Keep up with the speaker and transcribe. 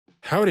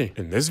Howdy!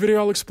 In this video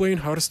I'll explain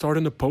how to start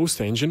an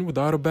opposed engine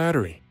without a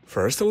battery.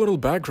 First a little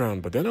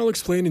background, but then I'll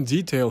explain in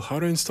detail how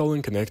to install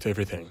and connect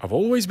everything. I've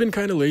always been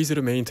kinda lazy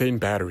to maintain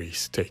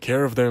batteries, take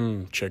care of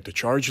them, check the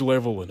charge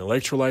level and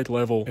electrolyte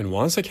level, and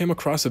once I came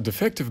across a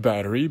defective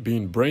battery,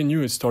 being brand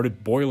new it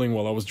started boiling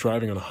while I was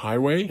driving on a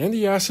highway, and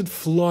the acid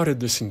flooded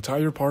this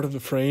entire part of the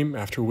frame,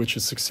 after which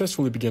it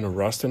successfully began to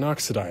rust and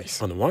oxidize.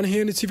 On the one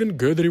hand, it's even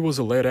good that it was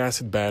a lead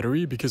acid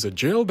battery, because a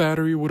gel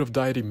battery would have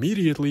died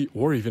immediately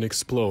or even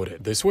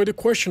exploded. This way the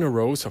question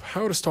arose of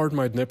how to start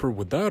my Dnepr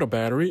without a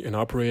battery and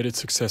operate it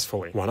successfully.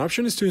 One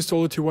option is to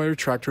install a 2-wire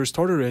tractor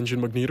starter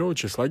engine magneto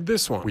just like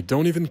this one. We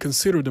don't even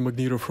consider the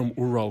magneto from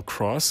Ural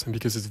Cross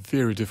because it's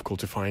very difficult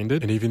to find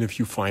it, and even if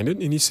you find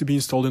it, it needs to be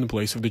installed in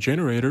place of the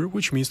generator,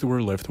 which means that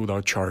we're left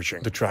without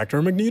charging. The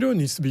tractor magneto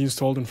needs to be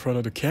installed in front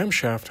of the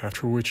camshaft,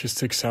 after which it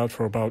sticks out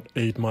for about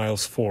 8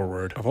 miles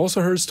forward. I've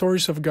also heard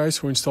stories of guys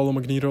who install a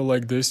magneto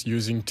like this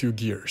using 2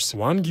 gears.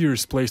 One gear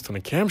is placed on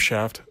a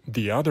camshaft,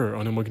 the other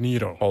on a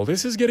magneto. All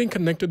this is getting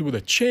connected with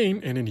a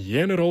chain, and in the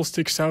end it all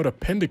sticks out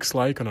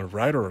appendix-like on a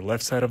right or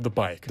left side of the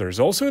bike. There's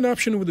also an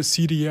option with a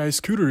CDI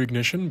scooter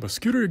ignition, but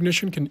scooter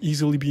ignition can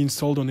easily be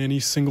installed on any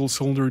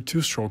single-cylinder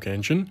 2-stroke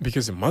engine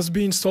because it must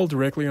be installed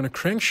directly on a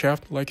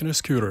crankshaft like in a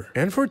scooter.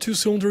 And for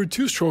 2-cylinder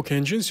 2-stroke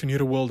engines, you need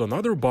to weld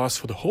another boss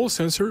for the Hall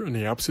sensor on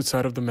the opposite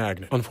side of the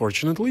magnet.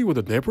 Unfortunately, with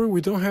the Dnepr, we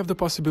don't have the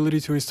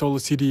possibility to install a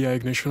CDI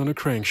ignition on a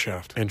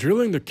crankshaft. And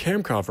drilling the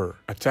cam cover,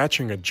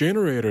 attaching a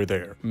generator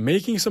there,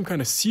 making some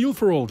kind of seal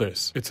for all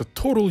this, it's a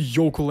total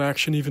yokel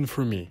action even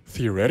for me.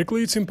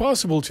 Theoretically, it's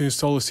impossible to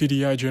install a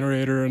CDI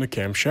generator on a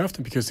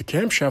camshaft because the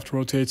camshaft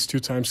rotates 2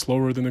 times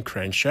slower than the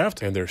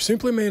crankshaft, and there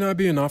simply may not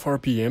be enough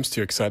RPMs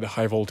to excite the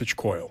high voltage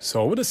coil.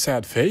 So with a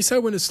sad face I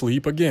went to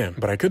sleep again,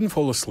 but I couldn't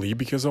fall asleep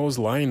because I was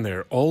lying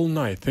there all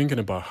night thinking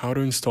about how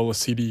to install a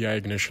CDI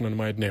ignition on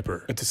my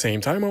Dnepr. At the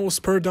same time I was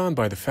spurred on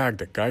by the fact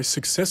that guys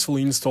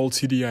successfully installed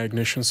CDI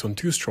ignitions on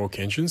 2-stroke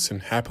engines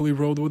and happily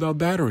rode without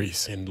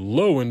batteries. And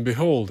lo and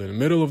behold, in the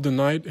middle of the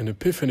night an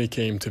epiphany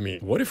came to me.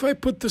 What if I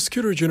put the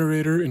scooter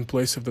generator in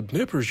place of the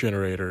Dnepr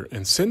generator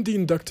and send the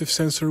inductive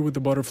sensor with the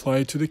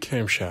butterfly to the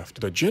camshaft?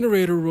 The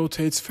generator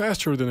rotates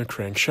faster than a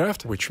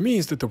crankshaft, which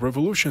means that the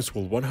revolutions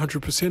will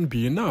 100%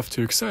 be enough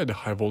to excite the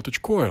high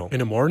voltage coil. In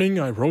the morning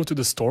I rode to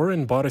the store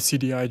and bought a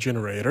CDI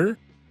generator,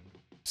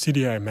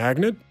 CDI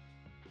magnet,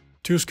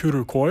 2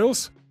 scooter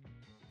coils,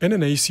 and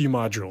an AC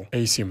module.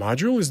 AC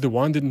module is the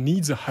one that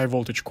needs a high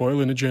voltage coil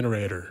in a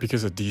generator,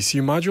 because a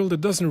DC module that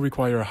doesn't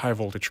require a high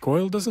voltage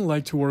coil doesn't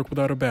like to work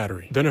without a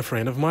battery. Then a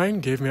friend of mine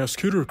gave me a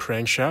scooter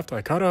crankshaft.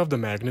 I cut off the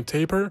magnet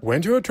taper,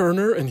 went to a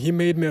turner, and he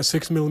made me a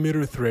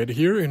 6mm thread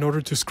here in order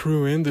to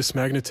screw in this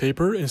magnet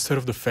taper instead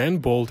of the fan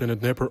bolt and a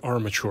Dnepr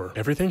armature.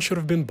 Everything should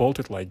have been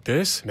bolted like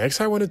this. Next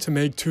I wanted to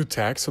make 2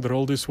 tacks so that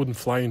all this wouldn't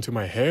fly into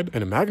my head,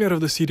 and the magnet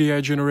of the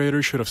CDI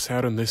generator should have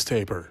sat on this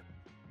taper.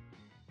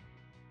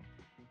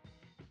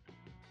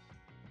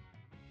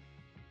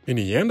 In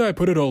the end I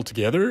put it all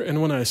together,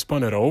 and when I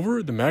spun it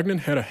over, the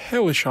magnet had a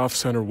hellish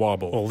off-center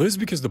wobble. All this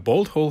because the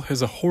bolt hole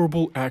has a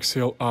horrible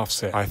axial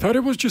offset. I thought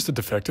it was just a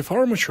defective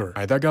armature.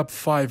 I dug up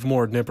 5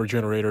 more Dnepr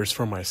generators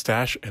from my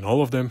stash, and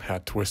all of them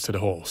had twisted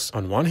holes.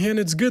 On one hand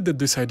it's good that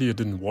this idea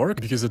didn't work,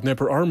 because the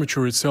Dnepr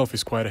armature itself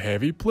is quite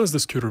heavy, plus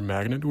the scooter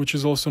magnet, which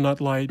is also not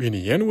light. In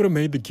the end would have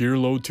made the gear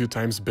load 2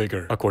 times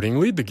bigger.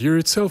 Accordingly, the gear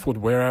itself would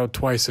wear out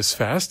twice as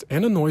fast,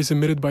 and the noise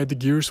emitted by the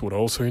gears would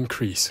also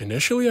increase.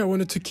 Initially I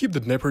wanted to keep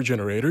the Dnepr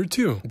generator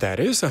too. That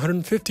is,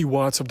 150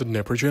 watts of the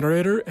Dnepr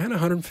generator and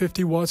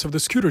 150 watts of the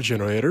scooter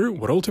generator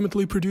would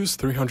ultimately produce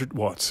 300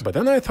 watts. But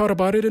then I thought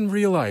about it and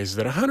realized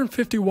that a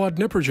 150 watt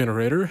Dnepr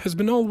generator has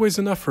been always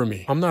enough for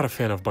me. I'm not a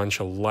fan of a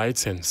bunch of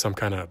lights and some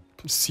kind of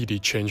CD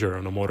changer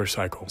on a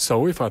motorcycle.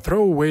 So if I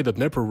throw away the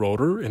Dnepr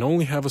rotor and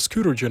only have a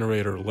scooter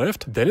generator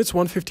left, then its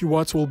 150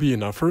 watts will be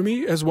enough for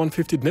me, as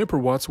 150 Dnepr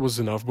watts was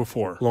enough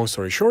before. Long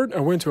story short, I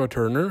went to a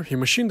turner, he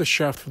machined the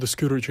shaft for the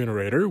scooter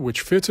generator,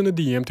 which fits into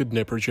the empty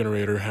Dnepr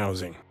generator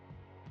housing.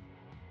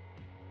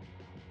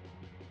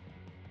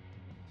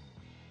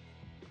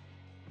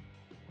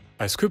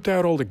 I scooped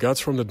out all the guts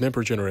from the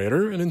Dnepr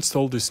generator and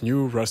installed this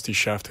new rusty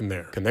shaft in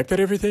there. Connected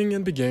everything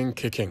and began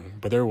kicking,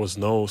 but there was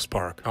no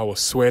spark. I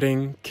was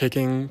sweating,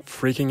 kicking,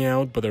 freaking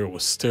out, but there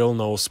was still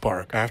no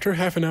spark. After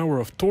half an hour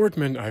of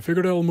torment, I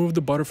figured I'll move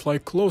the butterfly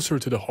closer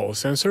to the Hall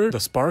sensor.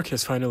 The spark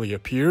has finally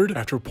appeared.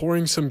 After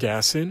pouring some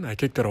gas in, I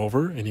kicked it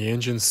over and the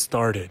engine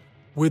started.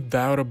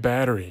 Without a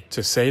battery.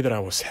 To say that I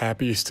was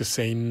happy is to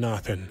say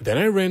nothing. Then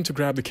I ran to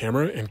grab the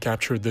camera and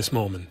captured this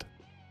moment.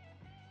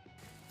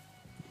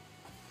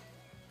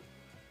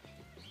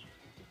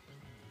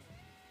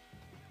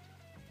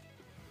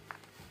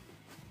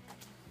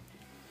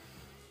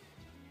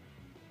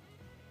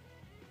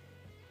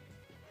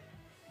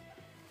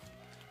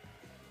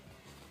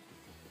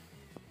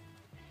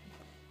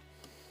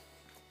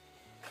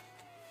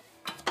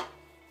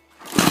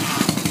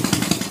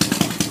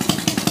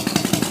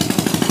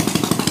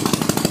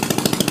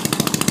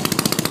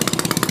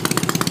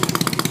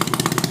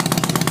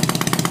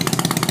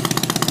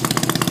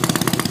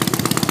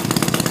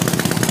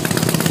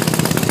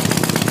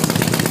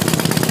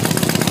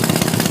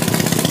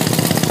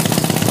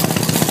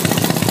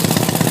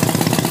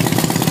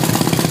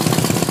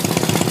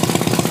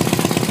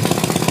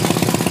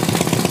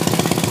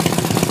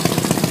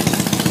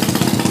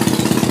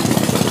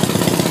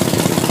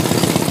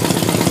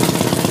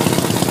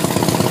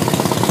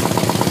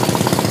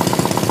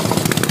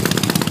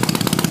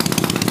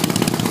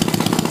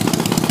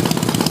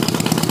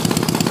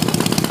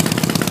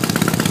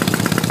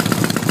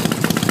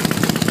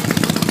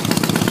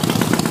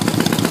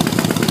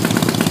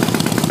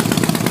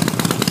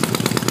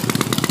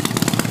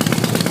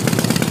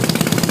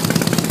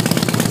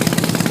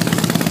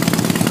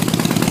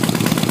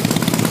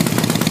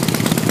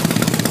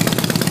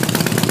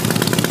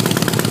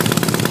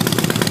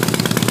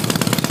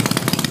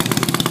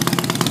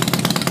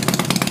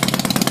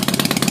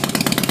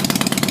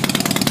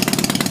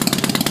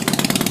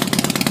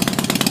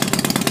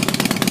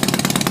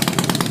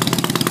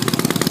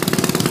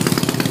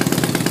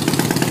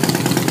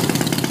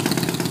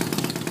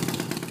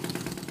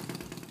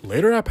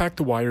 Later I packed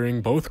the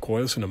wiring, both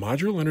coils and the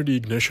module under the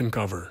ignition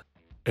cover.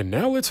 And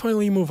now let's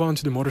finally move on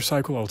to the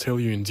motorcycle. I'll tell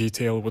you in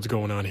detail what's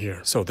going on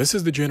here. So this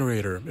is the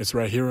generator, it's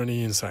right here on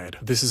the inside.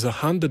 This is a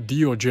Honda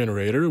Dio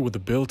generator with a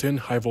built-in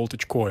high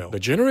voltage coil. The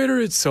generator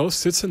itself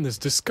sits in this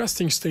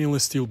disgusting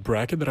stainless steel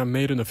bracket that I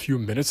made in a few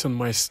minutes on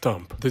my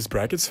stump. This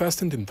bracket's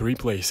fastened in 3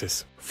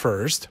 places.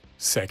 First,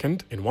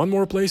 second, and one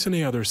more place on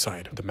the other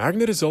side. The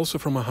magnet is also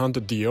from a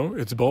Honda Dio.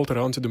 It's bolted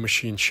onto the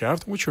machine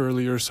shaft, which you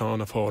earlier saw in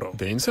a photo.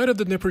 The inside of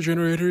the nipper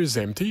generator is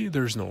empty.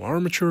 There's no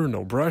armature,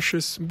 no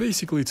brushes.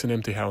 Basically, it's an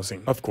empty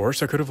housing. Of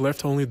course, I could have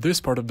left only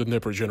this part of the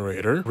nipper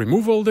generator,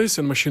 remove all this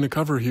and machine a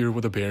cover here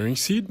with a bearing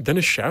seat. Then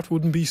the shaft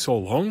wouldn't be so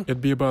long.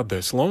 It'd be about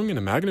this long and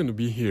the magnet would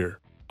be here.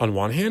 On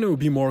one hand, it would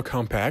be more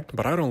compact,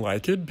 but I don't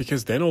like it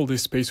because then all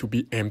this space would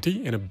be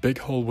empty and a big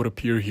hole would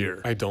appear here.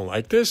 I don't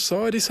like this,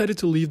 so I decided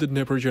to leave the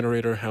nipper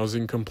generator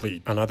housing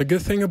complete. Another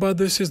good thing about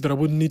this is that I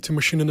wouldn't need to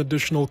machine an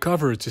additional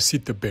cover to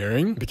seat the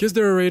bearing because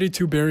there are already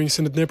 2 bearings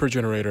in the nipper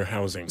generator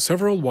housing.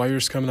 Several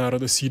wires coming out of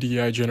the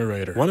CDI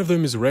generator. One of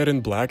them is red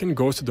and black and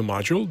goes to the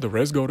module, the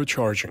rest go to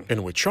charging.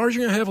 And with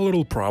charging I have a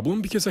little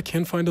problem because I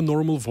can't find a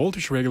normal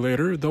voltage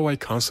regulator, though I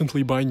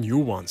constantly buy new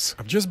ones.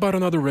 I've just bought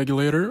another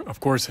regulator,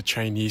 of course a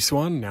Chinese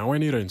one. Now I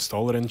need to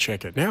install it and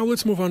check it. Now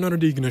let's move on under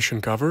the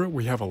ignition cover.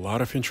 We have a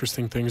lot of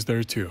interesting things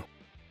there too.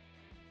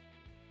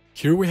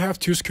 Here we have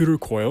 2 scooter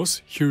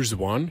coils. Here's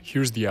one,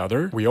 here's the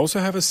other. We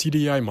also have a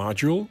CDI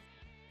module,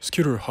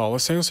 scooter holo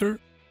sensor,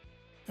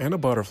 and a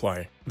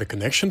butterfly. The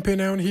connection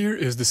pin out here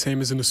is the same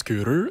as in the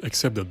scooter,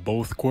 except that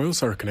both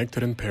coils are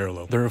connected in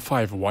parallel. There are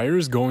 5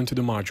 wires going to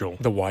the module.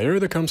 The wire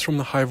that comes from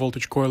the high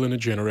voltage coil in the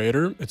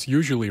generator, it's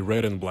usually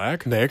red and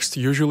black. Next,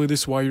 usually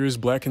this wire is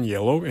black and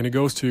yellow and it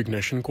goes to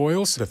ignition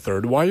coils. The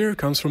third wire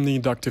comes from the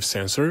inductive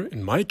sensor.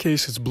 In my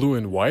case, it's blue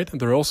and white.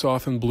 They're also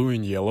often blue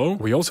and yellow.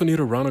 We also need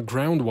to run a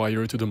ground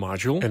wire to the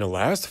module. And the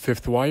last,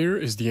 5th wire,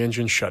 is the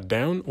engine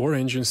shutdown or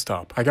engine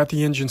stop. I got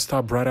the engine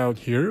stop right out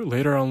here.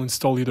 Later I'll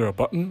install either a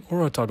button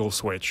or a toggle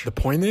switch. The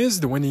point is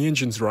that when the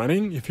engine's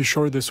running, if you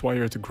short this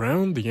wire to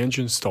ground, the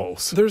engine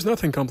stalls. There's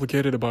nothing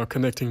complicated about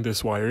connecting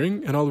this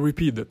wiring, and I'll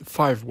repeat that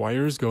 5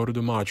 wires go to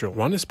the module.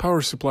 One is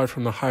power supply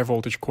from the high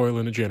voltage coil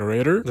in the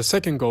generator, the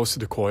second goes to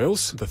the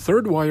coils, the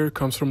third wire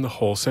comes from the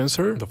Hall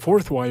sensor, the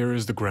 4th wire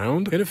is the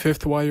ground, and the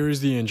 5th wire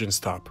is the engine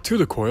stop. To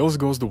the coils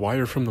goes the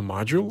wire from the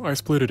module. I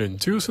split it in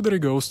 2 so that it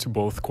goes to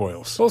both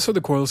coils. Also, the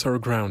coils are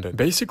grounded.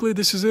 Basically,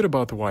 this is it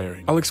about the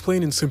wiring. I'll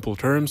explain in simple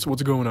terms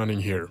what's going on in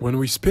here. When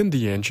we spin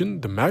the engine,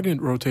 the magnet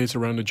rotates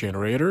around the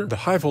generator, the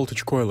high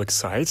voltage coil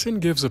excites and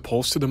gives a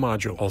pulse to the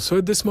module. Also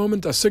at this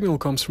moment a signal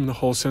comes from the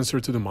Hall sensor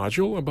to the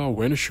module about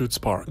when it should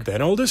spark.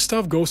 Then all this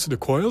stuff goes to the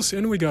coils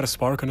and we got a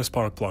spark on the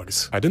spark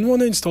plugs. I didn't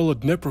want to install a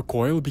nipper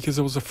coil because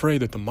I was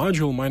afraid that the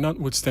module might not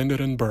withstand it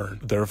and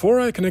burn. Therefore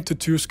I connected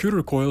 2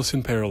 scooter coils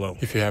in parallel.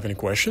 If you have any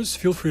questions,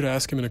 feel free to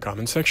ask them in the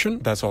comment section.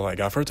 That's all I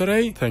got for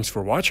today. Thanks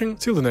for watching,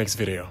 till the next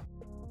video.